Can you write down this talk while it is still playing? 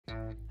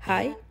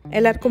Hi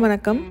எல்லாருக்கும்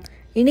வணக்கம்.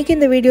 இன்றைக்கி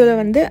இந்த வீடியோவில்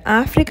வந்து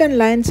ஆஃப்ரிக்கன்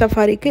லயன்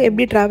சஃபாரிக்கு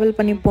எப்படி ட்ராவல்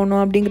பண்ணி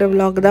போகணும் அப்படிங்கிற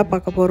vlog தான்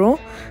பார்க்க போகிறோம்.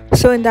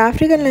 ஸோ இந்த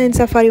ஆஃப்ரிக்கன் லயன்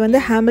சஃபாரி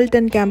வந்து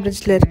ஹாமில்டன்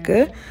கேம்பிரிட்ஜில்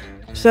இருக்குது.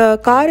 ஸோ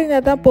கார்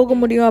இருந்தால் தான் போக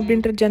முடியும்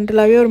அப்படின்ற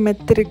ஜென்ரலாகவே ஒரு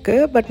மெத்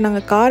இருக்குது. பட்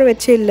நாங்கள் கார்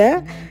வச்சே இல்லை,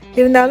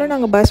 இருந்தாலும்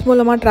நாங்கள் பஸ்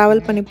மூலமாக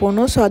ட்ராவல் பண்ணி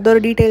போனோம். ஸோ அதோட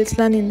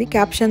டீட்டெயில்ஸ்லாம் இந்த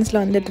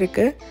கேப்ஷன்ஸில்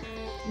வந்துட்டுருக்கு.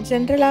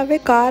 ஜென்ரலாகவே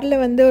காரில்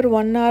வந்து ஒரு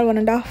 1 hour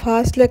 1.5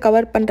 ஹார்ஸில்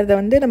கவர் பண்ணுறதை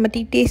வந்து நம்ம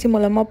டிடிசி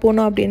மூலமாக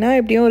போனோம் அப்படின்னா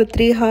எப்படியும் ஒரு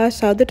 3 hours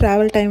ஆகுது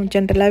ட்ராவல் டைம்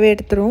ஜென்ரலாகவே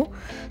எடுத்துரும்.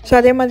 ஸோ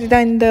அதே மாதிரி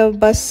தான் இந்த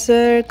பஸ்ஸு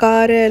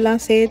காரு எல்லாம்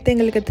சேர்த்து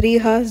எங்களுக்கு 3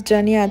 hours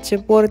ஜர்னி ஆச்சு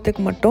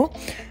போகிறதுக்கு மட்டும்.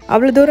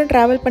 அவ்வளோ தூரம்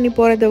ட்ராவல் பண்ணி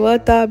போகிறது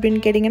வேர்த்தா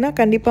அப்படின்னு கேட்டிங்கன்னா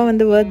கண்டிப்பாக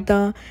வந்து வேர்த்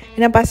தான்.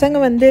 ஏன்னா பசங்க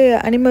வந்து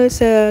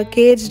அனிமல்ஸை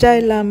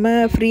கேஜ்டாக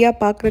இல்லாமல்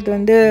ஃப்ரீயாக பார்க்குறது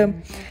வந்து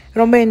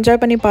ரொம்ப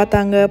என்ஜாய் பண்ணி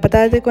பார்த்தாங்க.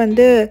 பத்தாததுக்கு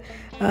வந்து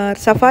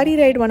சஃபாரி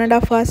ரைடு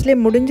 1.5 ஹார்ஸ்லேயே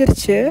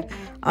முடிஞ்சிருச்சு.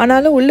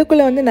 ஆனாலும்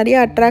உள்ளுக்குள்ளே வந்து நிறைய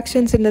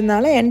அட்ராக்ஷன்ஸ்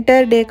இருந்ததுனால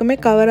என்டையர் டேக்குமே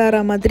கவர் ஆகிற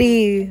மாதிரி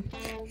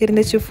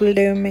இருந்துச்சு ஃபுல்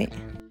டேவுமே.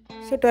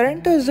 ஸோ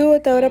டொரண்டோ ஜூவை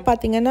தவிர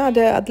பார்த்திங்கன்னா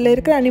அதில்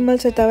இருக்கிற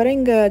அனிமல்ஸை தவிர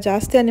இங்கே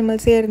ஜாஸ்தி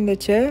அனிமல்ஸே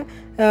இருந்துச்சு.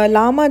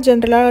 லாமா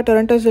ஜென்ரலாக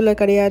டொரண்டோ ஜூவில்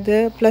கிடையாது.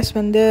 ப்ளஸ்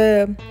வந்து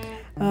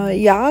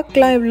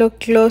யாக்லாம் இவ்வளோ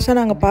க்ளோஸாக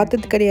நாங்கள்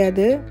பார்த்தது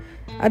கிடையாது.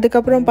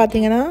 அதுக்கப்புறம்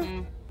பார்த்திங்கன்னா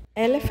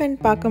எலிஃபெண்ட்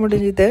பார்க்க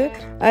முடிஞ்சுது.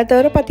 அது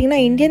தவிர பார்த்திங்கன்னா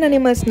இந்தியன்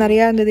அனிமல்ஸ்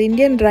நிறையா இருந்தது.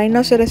 இந்தியன்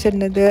ரைனோசரஸ்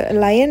இருந்தது.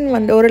 லயன்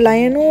வந்து ஒரு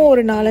லயனும்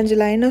ஒரு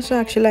 4-5 லைனோஸும்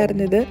ஆக்சுவலாக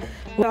இருந்தது.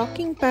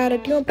 வாக்கிங்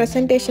பேரட்டையும்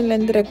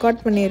ப்ரெசன்டேஷன்லேருந்து ரெக்கார்ட்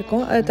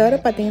பண்ணியிருக்கோம். அது தவிர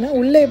பார்த்திங்கன்னா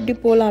உள்ளே எப்படி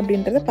போகலாம்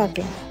அப்படின்றத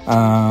பார்க்கலாம்.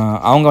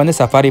 அவங்க வந்து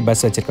சஃபாரி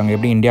பஸ் வச்சுருக்காங்க.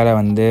 எப்படி இந்தியாவில்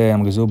வந்து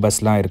நமக்கு ஜூ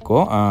பஸ்லாம்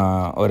இருக்கும்,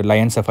 ஒரு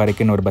லயன்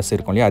சஃபாரிக்குன்னு ஒரு பஸ்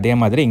இருக்கும் இல்லையா, அதே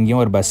மாதிரி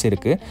இங்கேயும் ஒரு பஸ்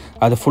இருக்குது.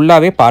 அது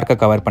ஃபுல்லாகவே பார்க்கை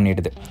கவர்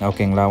பண்ணிடுது.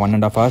 ஓகேங்களா,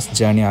 1.5 hours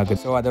ஜேர்னி ஆகுது.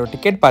 ஸோ அதோட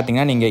டிக்கெட்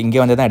பார்த்திங்கன்னா நீங்கள்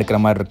இங்கே வந்து தான் எடுக்கிற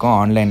மாதிரி இருக்கும்,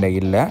 ஆன்லைனில்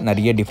இல்லை.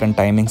 நிறைய டிஃப்ரெண்ட்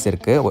டைமிங்ஸ்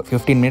இருக்குது.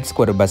 15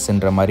 minutesக்கு ஒரு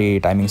பஸ்ன்ற மாதிரி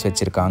டைமிங்ஸ்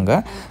வச்சுருக்காங்க.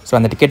 ஸோ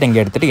அந்த டிக்கெட்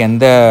இங்கே எடுத்துகிட்டு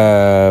எந்த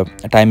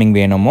டைமிங்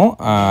வேணுமோ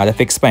அதை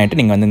ஃபிக்ஸ் பண்ணிவிட்டு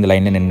நீங்கள் வந்து இந்த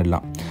லைனில்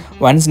நின்றுடலாம்.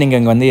 ஒன்ஸ் நீங்கள்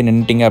இங்கே வந்து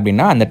நின்றுட்டீங்க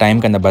அப்படின்னா அந்த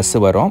டைமுக்கு அந்த பஸ்ஸு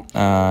வரும்.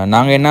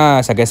 நாங்கள் என்ன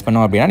சஜஸ்ட்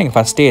பண்ணோம் அப்படின்னா, நீங்கள்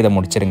ஃபஸ்ட்டே இதை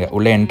முடிச்சிருங்க.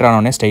 உள்ளே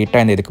என்ட்ரானோடனே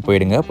ஸ்ட்ரைட்டாக இந்த இதுக்கு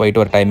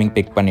போயிட்டு ஒரு டைமிங்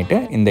பிக் பண்ணிவிட்டு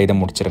இந்த இதை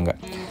முடிச்சிருங்க.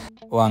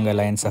 வாங்க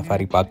லயன்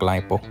சஃபாரி பார்க்கலாம்.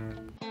 இப்போது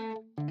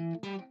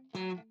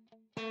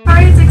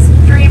is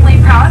extremely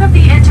proud of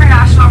the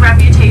international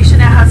reputation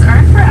it has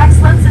earned for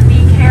excellence in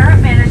the care,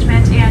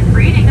 management and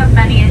breeding of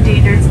many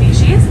endangered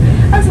species,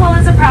 as well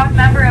as a proud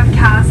member of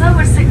CASA,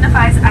 which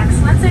signifies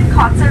excellence in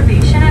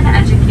conservation and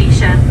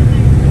education.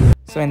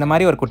 So இந்த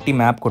மாதிரி ஒரு குட்டி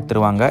map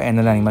கொடுத்துருவாங்க,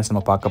 எந்தெந்த animals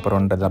நம்ம பார்க்க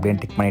போகிறோன்றது அப்படியே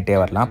tick பண்ணிகிட்டே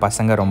வரலாம்.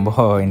 பசங்க ரொம்ப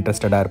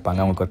இன்ட்ரெஸ்டடாக இருப்பாங்க.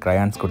 அவங்களுக்கு ஒரு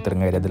க்ரையான்ஸ்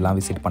கொடுத்துருங்க, இதெல்லாம்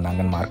விசிட்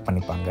பண்ணாங்கன்னு மார்க்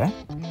பண்ணிப்பாங்க.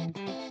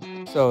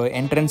 ஸோ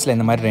என்ட்ரன்ஸில்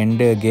இந்த மாதிரி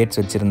 2 கேட்ஸ்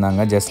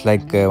வச்சுருந்தாங்க, ஜஸ்ட்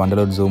லைக்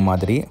வண்டலூர் ஜூ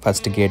மாதிரி.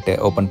 ஃபஸ்ட்டு கேட்டு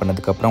ஓப்பன்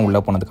பண்ணதுக்கப்புறம்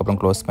உள்ளே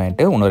போனதுக்கப்புறம் க்ளோஸ்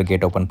பண்ணிவிட்டு இன்னொரு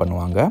கேட் ஓப்பன்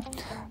பண்ணுவாங்க.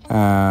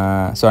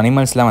 ஸோ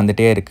அனிமல்ஸ்லாம்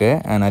வந்துகிட்டே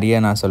இருக்குது. நிறைய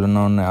நான்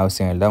சொல்லணும்னு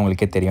அவசியம் இல்லை,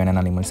 உங்களுக்கே தெரியும்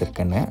என்னென்ன அனிமல்ஸ்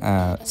இருக்குதுன்னு.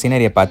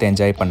 சீனரியை பார்த்து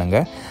என்ஜாய்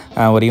பண்ணுங்கள்.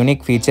 ஒரு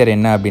யூனிக் ஃபீச்சர்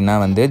என்ன அப்படின்னா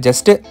வந்து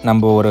ஜஸ்ட்டு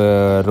நம்ம ஒரு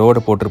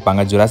ரோடு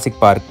போட்டிருப்பாங்க, ஜுராசிக்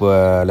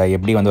பார்க்கில்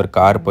எப்படி வந்து ஒரு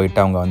கார் போயிட்டு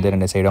அவங்க வந்து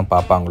 2 சைடும்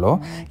பார்ப்பாங்களோ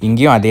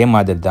இங்கேயும் அதே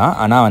மாதிரி தான்.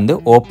 ஆனால் வந்து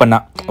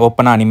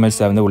ஓப்பனாக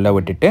அனிமல்ஸை வந்து உள்ளே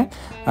விட்டுட்டு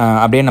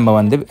அப்படியே நம்ம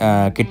வந்து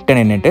கிட்ட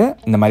நின்றுட்டு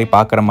இந்த மாதிரி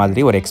பார்க்குற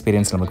மாதிரி ஒரு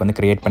எக்ஸ்பீரியன்ஸ் நம்மளுக்கு வந்து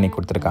க்ரியேட் பண்ணி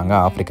கொடுத்துருக்காங்க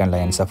ஆஃப்ரிக்கன்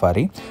லயன்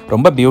சஃபாரி.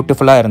 ரொம்ப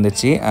பியூட்டிஃபுல்லாக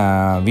இருந்துச்சு.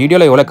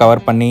 வீடியோவில் எவ்வளோ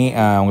கவர் பண்ணி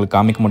உங்களுக்கு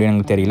காமிக்க முடியும்னு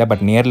எனக்கு தெரியல,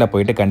 பட் நேரில்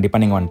போயிட்டு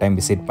கண்டிப்பாக நீங்கள் 1 time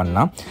விசிட்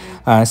பண்ணலாம்.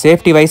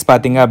 சேஃப்டி வைஸ்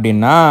பார்த்தீங்க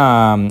அப்படின்னா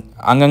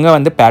அங்கங்கே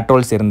வந்து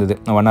பேட்ரோல்ஸ் இருந்தது,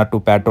 1 or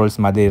 2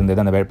 பேட்ரோல்ஸ் மாதிரி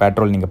இருந்தது. அந்த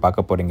பேட்ரோல் நீங்கள்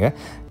பார்க்க போகிறீங்க.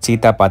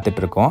 சீத்தா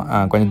பார்த்துட்ருக்கோம்.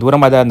 கொஞ்சம்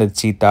தூரமாக தான் இருந்தது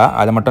சீத்தா,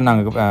 அதை மட்டும்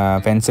நாங்கள்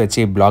ஃபென்ஸ்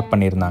வச்சு பிளாக்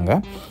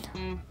பண்ணியிருந்தாங்க.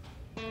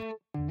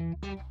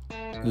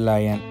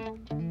 லயன்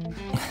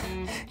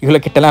இவ்வளோ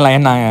கிட்டலாம்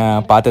லயன்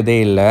நான் பார்த்ததே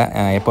இல்லை.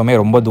 எப்போவுமே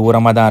ரொம்ப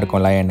தூரமாக தான்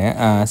இருக்கும் லயனு.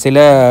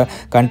 சில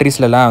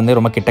கண்ட்ரீஸ்லலாம் வந்து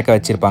ரொம்ப கிட்டக்க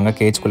வச்சுருப்பாங்க,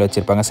 கேஜ்குள்ளே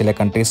வச்சுருப்பாங்க. சில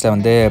கண்ட்ரீஸில்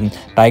வந்து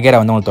டைகரை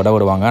வந்து உங்களுக்கு தொட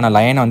விடுவாங்க. ஆனால்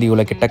லயனை வந்து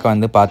இவ்வளோ கிட்டக்க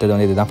வந்து பார்த்தது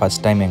வந்து இதுதான்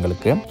ஃபஸ்ட் டைம்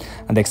எங்களுக்கு.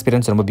 அந்த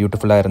எக்ஸ்பீரியன்ஸ் ரொம்ப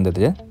பியூட்டிஃபுல்லாக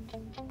இருந்தது.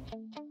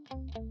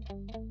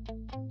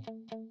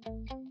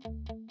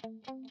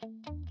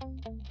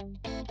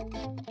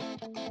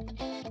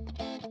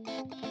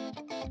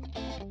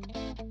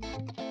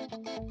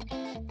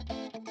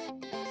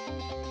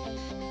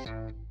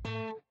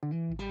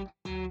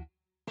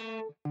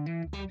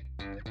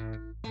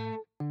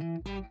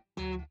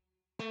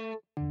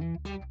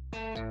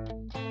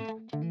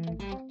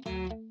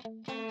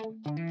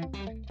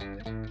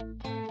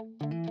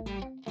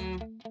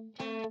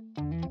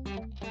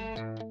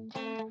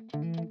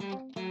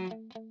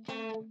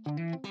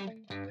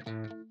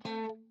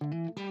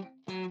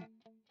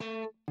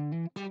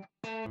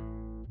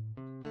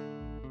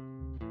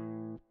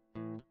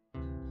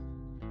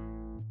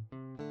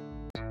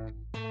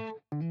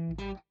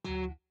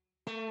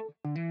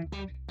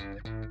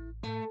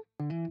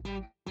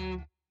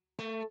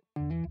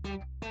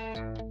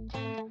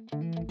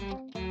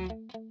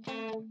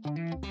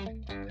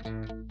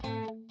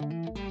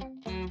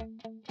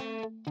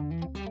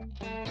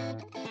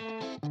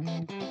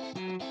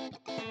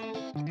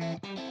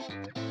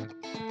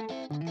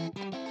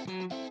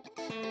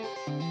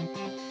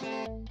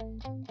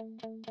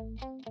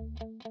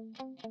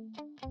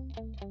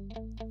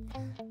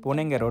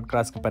 பூனைங்க ரோட்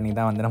கிராஸ் பண்ணி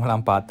தான் வந்து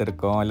நம்மலாம்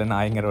பார்த்துருக்கோம், இல்லை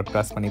நாய்ங்க ரோட்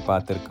கிராஸ் பண்ணி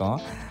பார்த்துருக்கோம்.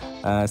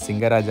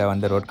 சிங்கராஜா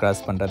வந்து ரோட்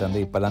கிராஸ் பண்ணுறது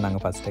வந்து இப்போ தான்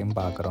நாங்கள் ஃபஸ்ட் டைம்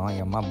பார்க்குறோம்.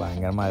 எம்மா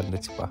பயங்கரமாக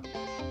இருந்துச்சுப்பா.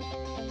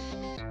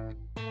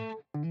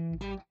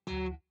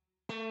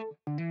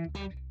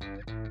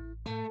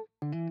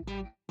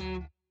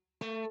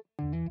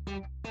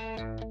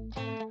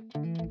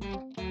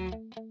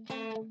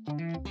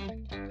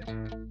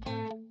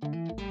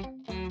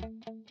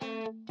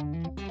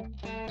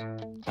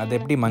 அது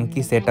எப்படி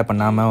மங்கி சேட்டை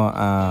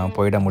பண்ணாமல்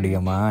போயிட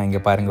முடியுமா? இங்கே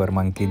பாருங்கள், ஒரு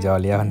மங்கி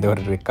ஜாலியாக வந்து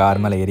ஒரு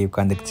கார் மேலே ஏறி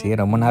உட்காந்துருச்சு.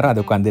 ரொம்ப நேரம்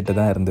அது உட்காந்துட்டு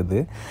தான் இருந்தது.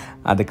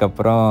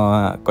 அதுக்கப்புறம்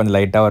கொஞ்சம்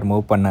லைட்டாக ஒரு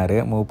மூவ் பண்ணார்.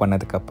 மூவ்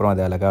பண்ணதுக்கப்புறம்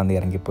அது அழகாக வந்து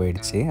இறங்கி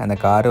போயிடுச்சு. அந்த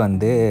கார்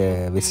வந்து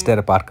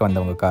விசிட்டரை பார்க்க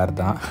வந்தவங்க கார்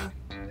தான்.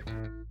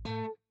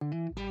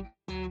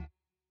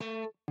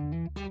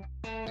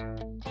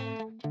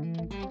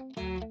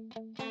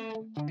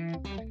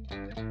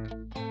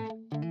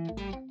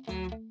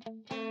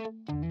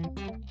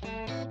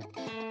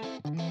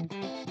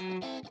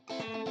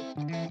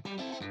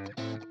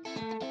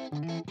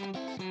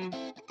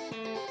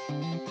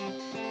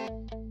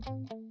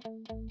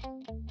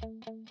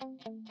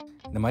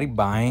 இந்த மாதிரி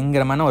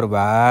பயங்கரமான ஒரு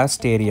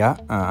வேஸ்ட் ஏரியா.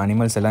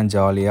 அனிமல்ஸ் எல்லாம்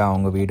ஜாலியாக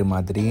அவங்க வீடு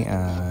மாதிரி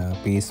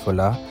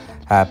பீஸ்ஃபுல்லாக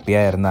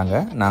ஹாப்பியாக இருந்தாங்க.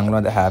 நாங்களும்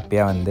அதை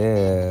ஹாப்பியாக வந்து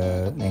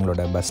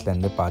எங்களோட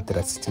பஸ்லேருந்து பார்த்து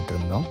ரசிச்சுட்டு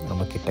இருந்தோம்.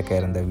 ரொம்ப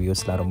கிட்டக்க இருந்த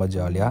வியூஸ்லாம் ரொம்ப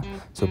ஜாலியாக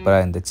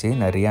சூப்பராக இருந்துச்சு.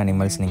 நிறைய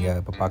அனிமல்ஸ்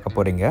நீங்கள் இப்போ பார்க்க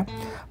போகிறீங்க.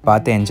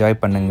 பார்த்து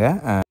என்ஜாய் பண்ணுங்கள்.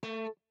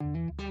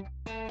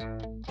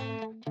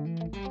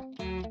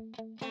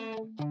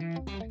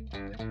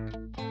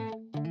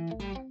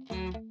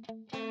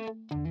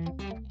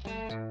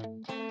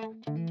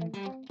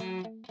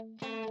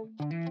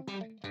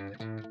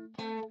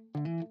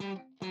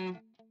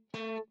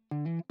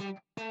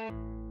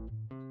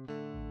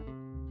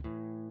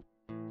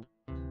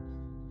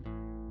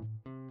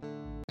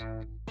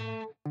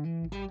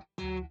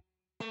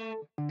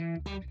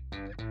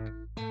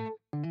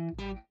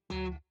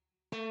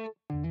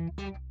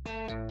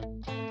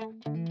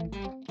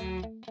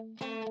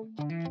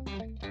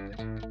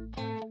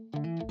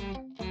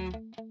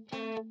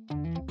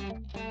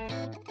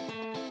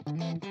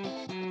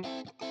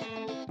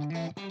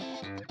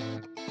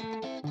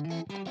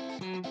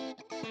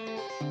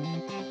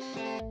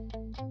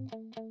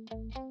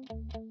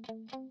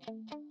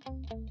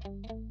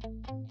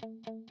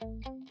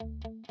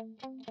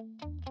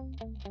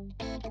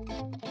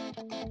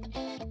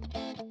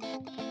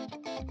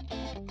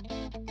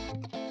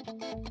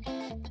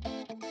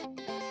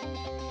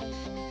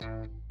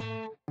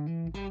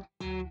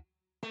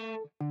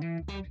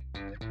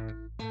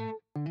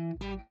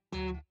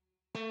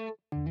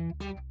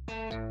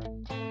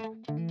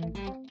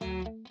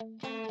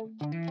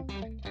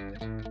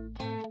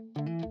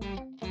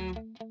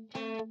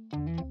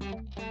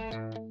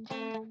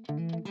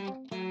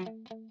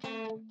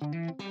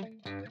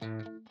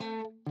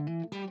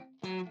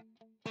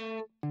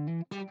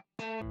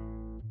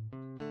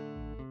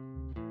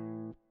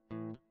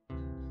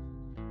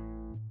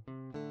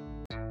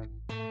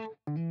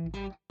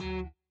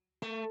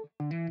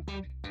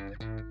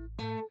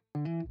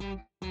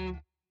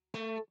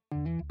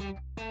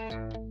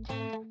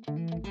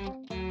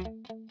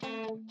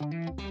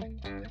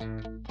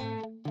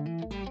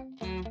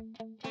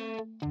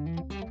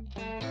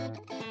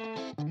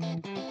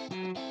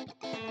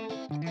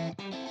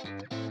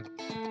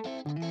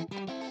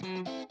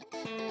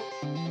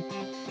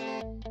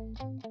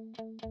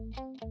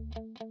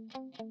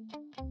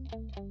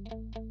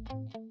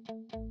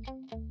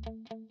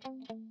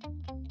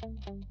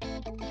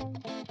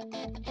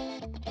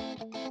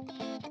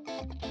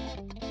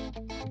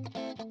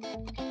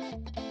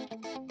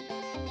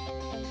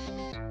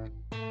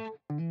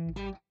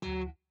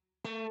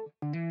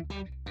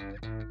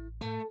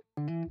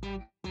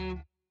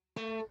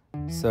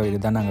 ஸோ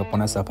இதுதான் நாங்கள்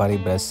போன சஃபாரி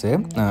பஸ்ஸு.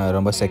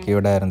 ரொம்ப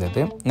செக்யூர்டாக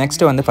இருந்தது.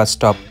 நெக்ஸ்ட்டு வந்து ஃபஸ்ட்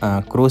ஸ்டாப்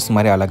க்ரூஸ்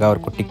மாதிரி அழகாக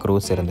ஒரு குட்டி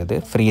க்ரூஸ் இருந்தது.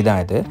 ஃப்ரீ தான்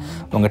இது.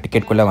 உங்கள்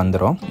டிக்கெட்குள்ளே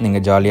வந்துடும்.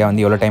 நீங்கள் ஜாலியாக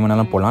வந்து எவ்வளோ டைம்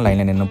வேணாலும் போகலாம்.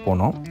 லைனில் நின்று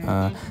போகணும்.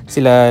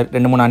 சில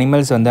 2-3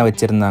 அனிமல்ஸ் வந்து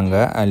வச்சுருந்தாங்க.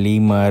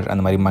 லீமர்,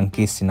 அந்த மாதிரி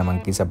மங்கீஸ், சின்ன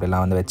மங்கீஸ்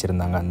அப்படிலாம் வந்து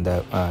வச்சுருந்தாங்க அந்த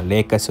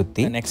லேக்கை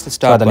சுற்றி. நெக்ஸ்ட்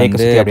ஸ்டாப் அந்த லேக்கை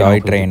சுற்றி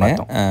டாய் ட்ரெயின்.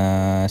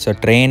 ஸோ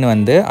ட்ரெயின்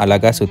வந்து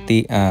அழகாக சுற்றி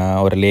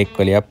ஒரு லேக்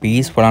வழியாக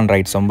பீஸ்ஃபுல்லான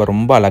ரைட்ஸ்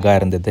ரொம்ப அழகாக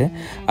இருந்தது.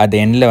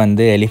 அது எண்டில்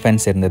வந்து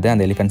எலிஃபென்ட்ஸ் இருந்தது.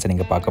 அந்த எலிஃபென்ட்ஸை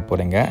நீங்கள் பார்க்க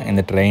போகிறீங்க.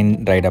 இந்த ட்ரெயின்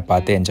ரைடை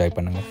பார்த்து என்ஜாய்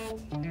பண்ணுங்கள்.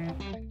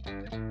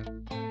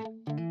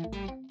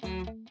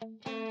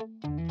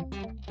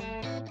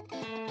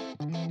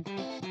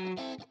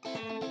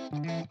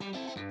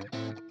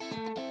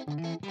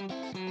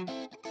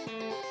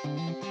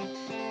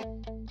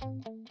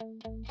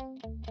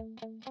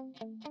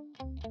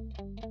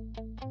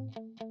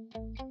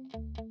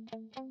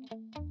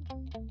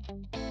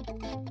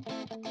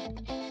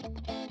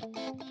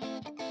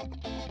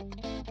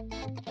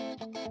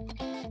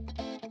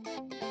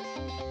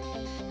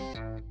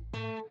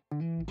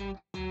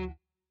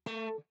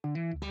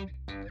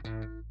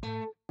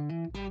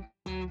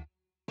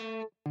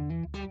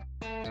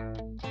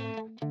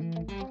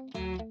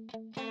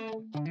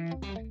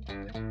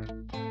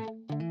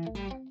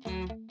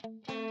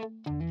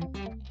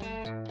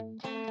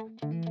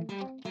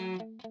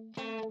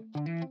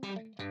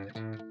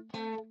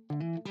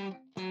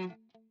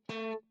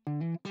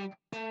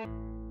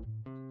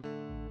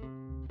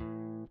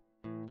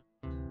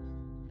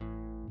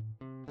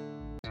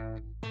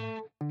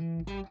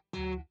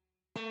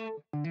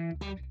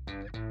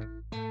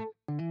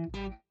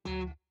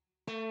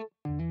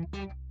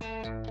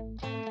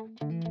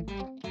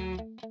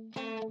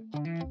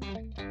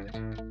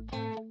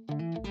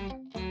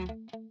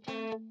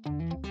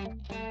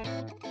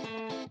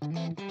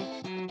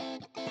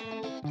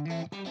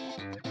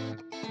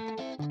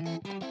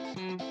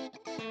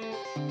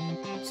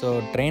 ஸோ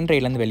ட்ரெயின்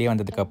ரயிலேருந்து வெளியே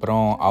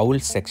வந்ததுக்கப்புறம்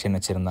அவுல்ஸ் செக்ஷன்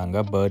வச்சுருந்தாங்க,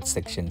 பேர்ட்ஸ்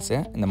செக்ஷன்ஸு.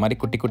 இந்த மாதிரி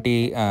குட்டி குட்டி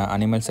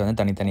அனிமல்ஸ் வந்து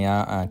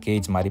தனித்தனியாக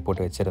கேஜ் மாதிரி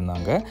போட்டு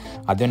வச்சுருந்தாங்க.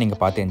 அதையும் நீங்கள்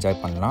பார்த்து என்ஜாய்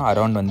பண்ணலாம்.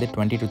 அரௌண்ட் வந்து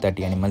 20 to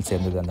 30 அனிமல்ஸ்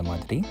இருந்தது அந்த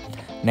மாதிரி.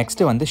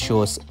 நெக்ஸ்ட்டு வந்து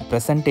ஷோஸ்,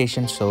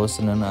 ப்ரெசன்டேஷன்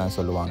ஷோஸ்ன்னு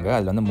சொல்லுவாங்க.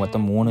 அதில் வந்து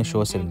மொத்தம் 3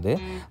 ஷோஸ் இருந்து,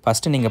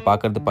 ஃபஸ்ட்டு நீங்கள்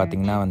பார்க்குறது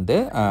பார்த்தீங்கன்னா வந்து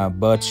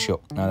பேர்ட்ஸ் ஷோ.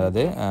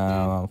 அதாவது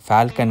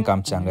ஃபால்கன்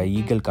காமிச்சாங்க,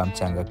 ஈகிள்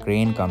காமிச்சாங்க,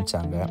 க்ரெயின்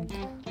காமிச்சாங்க.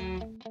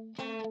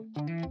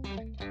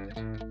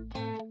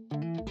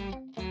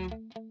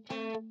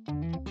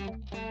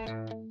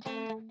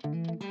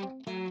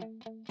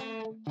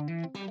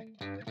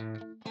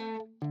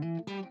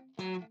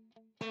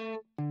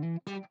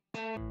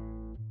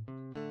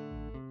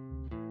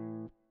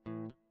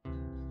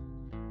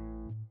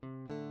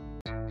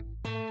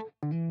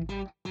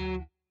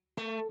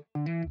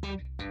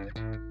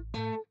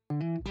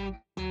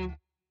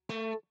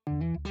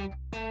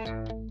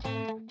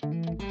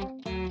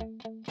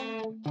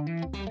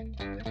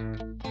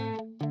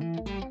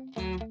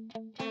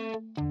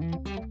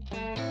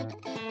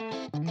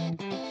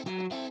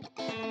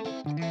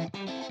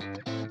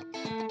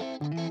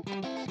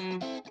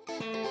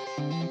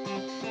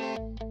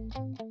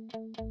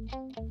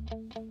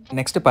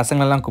 நெக்ஸ்ட்டு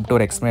பசங்களெல்லாம் கூப்பிட்டு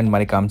ஒரு எக்ஸ்பிளைன்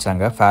மாதிரி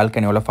காமிச்சாங்க.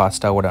 ஃபால்கன் எவ்வளோ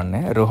ஃபாஸ்ட்டாக ஓடணுன்னு.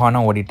 ருஹானா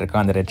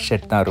ஓடிட்டுருக்கான். அந்த ரெட்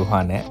ஷர்ட் தான்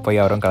ருஹானு.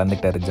 போய் அவரும்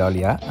கலந்துக்கிட்டார்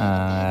ஜாலியாக.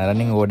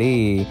 ரன்னிங் ஓடி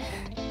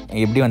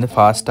எப்படி வந்து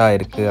ஃபாஸ்ட்டாக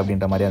இருக்குது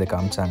அப்படின்ற மாதிரி அதை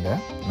காமிச்சாங்க.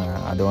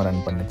 அதுவும்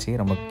ரன் பண்ணிச்சு.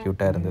 ரொம்ப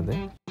க்யூட்டாக இருந்தது.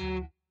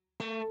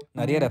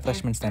 நிறைய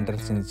ரெஃப்ரெஷ்மெண்ட்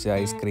சென்டர்ஸ் இருந்துச்சு.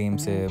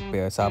 ஐஸ்கிரீம்ஸு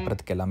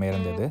சாப்பிட்றதுக்கு எல்லாமே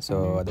இருந்தது. ஸோ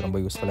அது ரொம்ப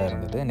யூஸ்ஃபுல்லாக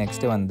இருந்தது.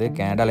 நெக்ஸ்ட்டு வந்து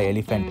கனடாவில்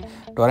எலிஃபெண்ட்.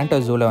 டொரண்டோ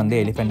ஜூவில் வந்து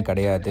எலிஃபெண்ட்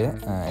கிடையாது.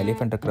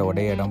 எலிஃபெண்ட் இருக்கிற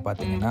ஒரே இடம்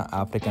பார்த்திங்கன்னா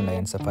ஆஃப்ரிக்கன்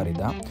லயன் சஃபாரி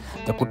தான்.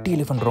 இந்த குட்டி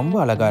எலிஃபெண்ட் ரொம்ப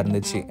அழகாக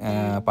இருந்துச்சு.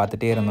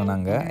 பார்த்துட்டே இருந்தோம்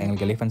நாங்கள்.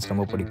 எங்களுக்கு எலிஃபெண்ட்ஸ்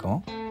ரொம்ப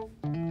பிடிக்கும்.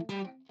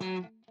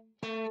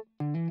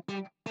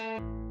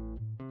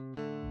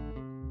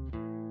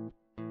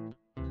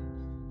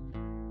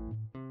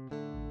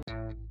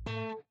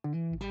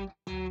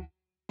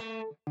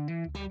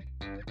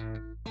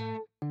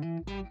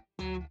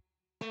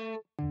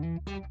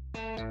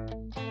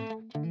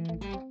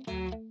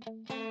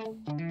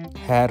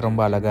 ஹேர்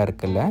ரொம்ப அழகாக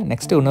இருக்குல்ல.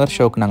 நெக்ஸ்ட்டு இன்னொரு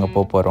ஷோக்கு நாங்கள்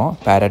போகிறோம்.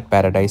 பேரட்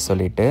பேரடைஸ்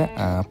சொல்லிட்டு.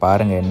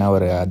 பாருங்கள் என்ன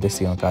ஒரு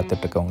அதிசயம்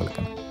காத்துட்ருக்கு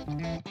உங்களுக்கு.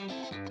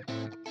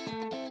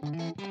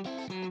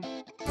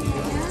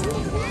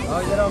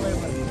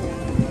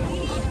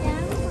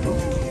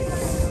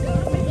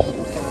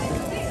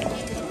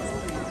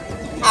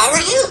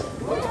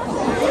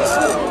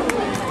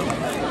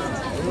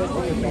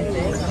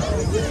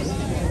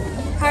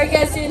 How are you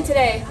guys doing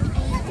today?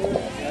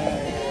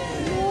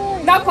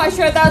 Not quite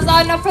sure if that was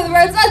loud enough for the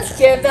birds. Let's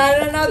give that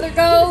another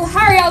go.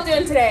 How are y'all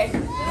doing today?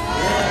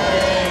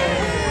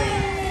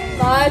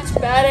 Much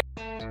better.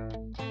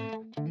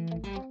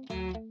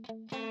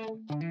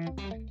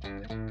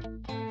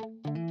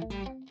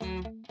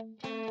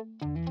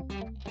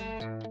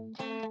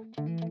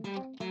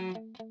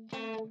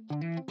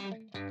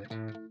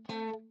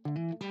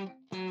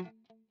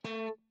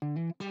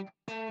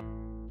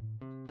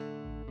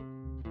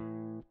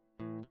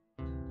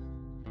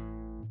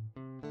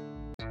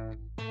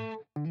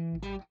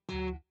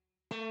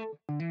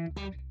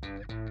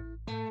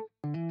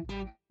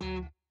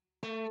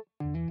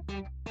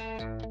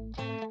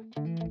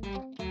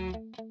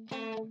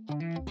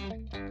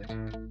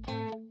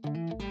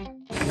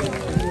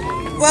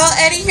 Well,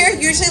 Eddie here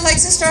usually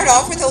likes to start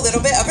off with a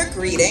little bit of a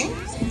greeting.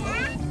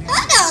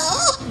 Hello!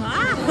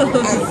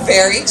 A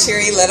very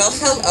cheery little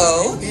hello.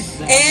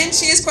 And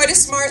she is quite a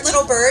smart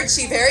little bird.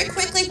 She very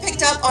quickly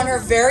picked up on her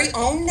very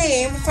own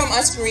name from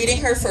us greeting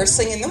her first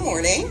thing in the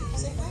morning.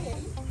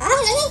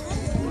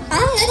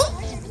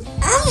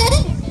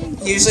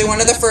 Usually one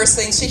of the first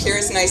things she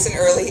hears nice and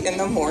early in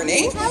the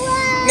morning. Hello.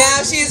 Now,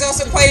 she is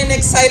also quite an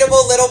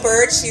excitable little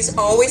bird. She's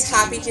always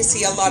happy to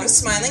see a lot of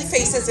smiling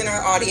faces in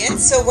our audience.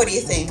 So what do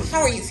you think?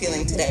 How are you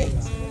feeling today?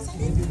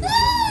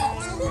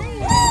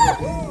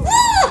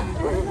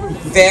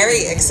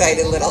 Very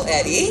excited little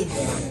Eddie.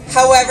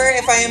 However,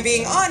 if I am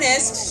being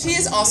honest, she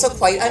is also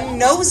quite a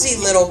nosy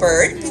little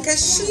bird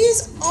because she is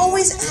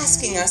always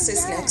asking us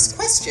this next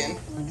question.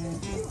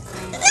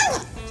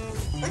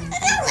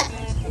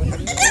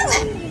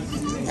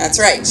 That's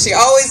right. She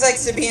always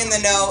likes to be in the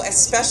know,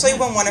 especially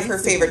when one of her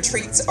favorite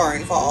treats are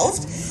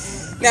involved.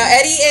 Now,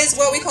 Eddie is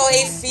what we call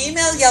a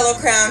female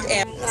yellow-crowned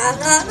and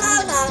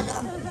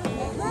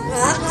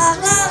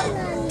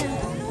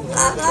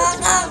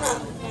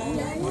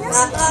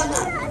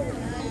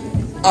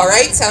all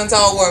right, sounds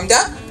all warmed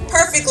up.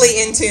 Perfectly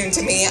in tune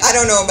to me. I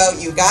don't know about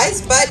you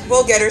guys, but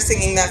we'll get her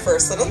singing that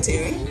first little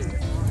tune.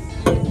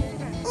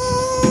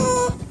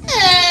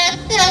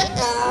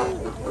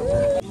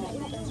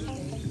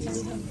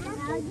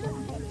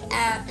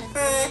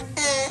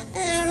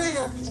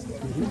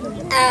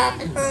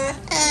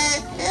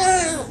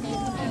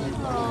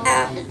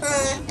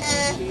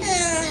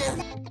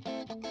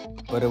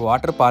 ஒரு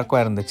water பார்க்கும்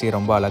இருந்துச்சு.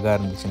 ரொம்ப அழகாக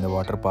இருந்துச்சு இந்த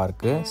water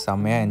park.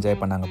 செம்மையாக enjoy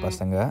பண்ணாங்க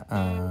பசங்க.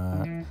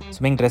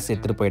 ஸ்விம்மிங் ட்ரெஸ்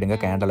எடுத்துகிட்டு போயிடுங்க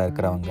கேனடாவில்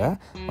இருக்கிறவங்க.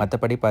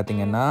 மற்றபடி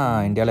பார்த்திங்கன்னா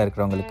இந்தியாவில்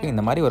இருக்கிறவங்களுக்கு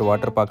இந்த மாதிரி ஒரு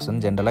வாட்டர் பார்க்ஸ்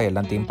வந்து ஜென்ரலாக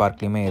எல்லா தீம்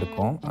பார்க்லேயுமே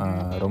இருக்கும்.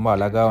 ரொம்ப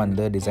அழகாக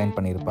வந்து டிசைன்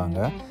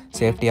பண்ணியிருப்பாங்க.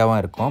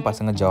 சேஃப்டியாகவும் இருக்கும்.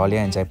 பசங்க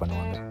ஜாலியாக என்ஜாய்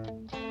பண்ணுவாங்க.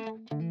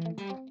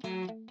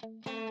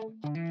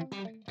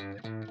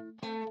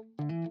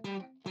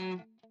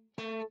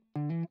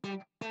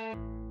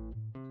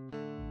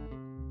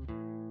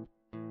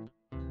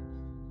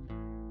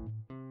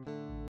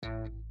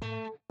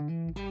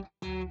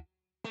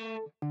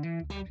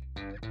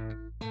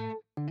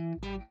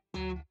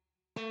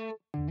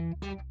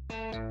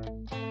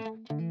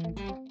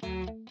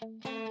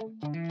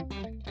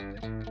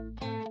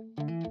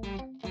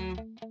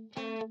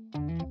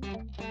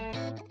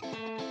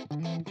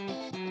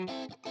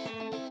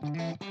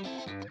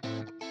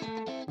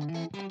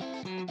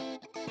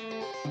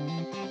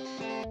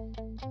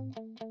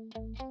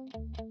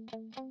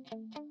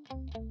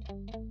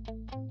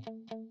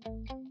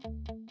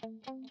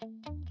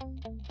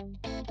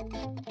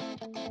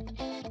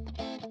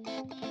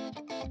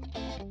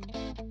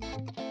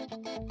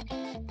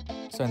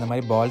 ஸோ இந்த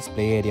மாதிரி பால்ஸ்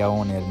ப்ளே ஏரியாவும்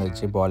ஒன்று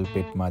இருந்துச்சு. பால்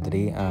பிட் மாதிரி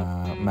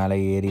மேலே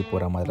ஏறி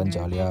போகிற மாதிரிலாம்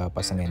ஜாலியாக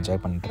பசங்க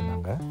என்ஜாய் பண்ணிட்டு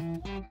இருந்தாங்க.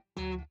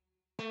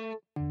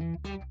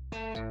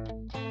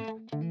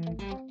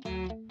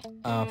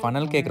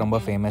 ஃபனல் கேக் ரொம்ப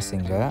ஃபேமஸ்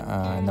இங்கே.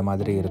 இந்த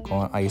மாதிரி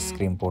இருக்கும்.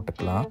 ஐஸ்கிரீம்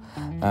போட்டுக்கலாம்.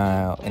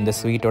 இந்த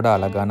ஸ்வீட்டோட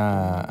அழகான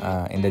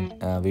இந்த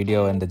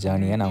வீடியோ இந்த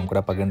ஜேர்னியை நான்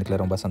கூட பகிர்ந்துக்கல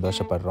ரொம்ப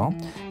சந்தோஷப்படுறோம்.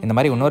 இந்த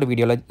மாதிரி இன்னொரு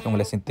வீடியோவில்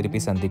உங்களை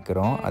திருப்பி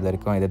சந்திக்கிறோம். அது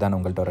வரைக்கும் இதுதான்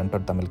உங்கள்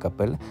டொரண்டோ தமிழ்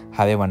கப்பல்.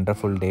 Have a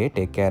wonderful day.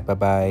 Take care. Bye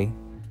bye.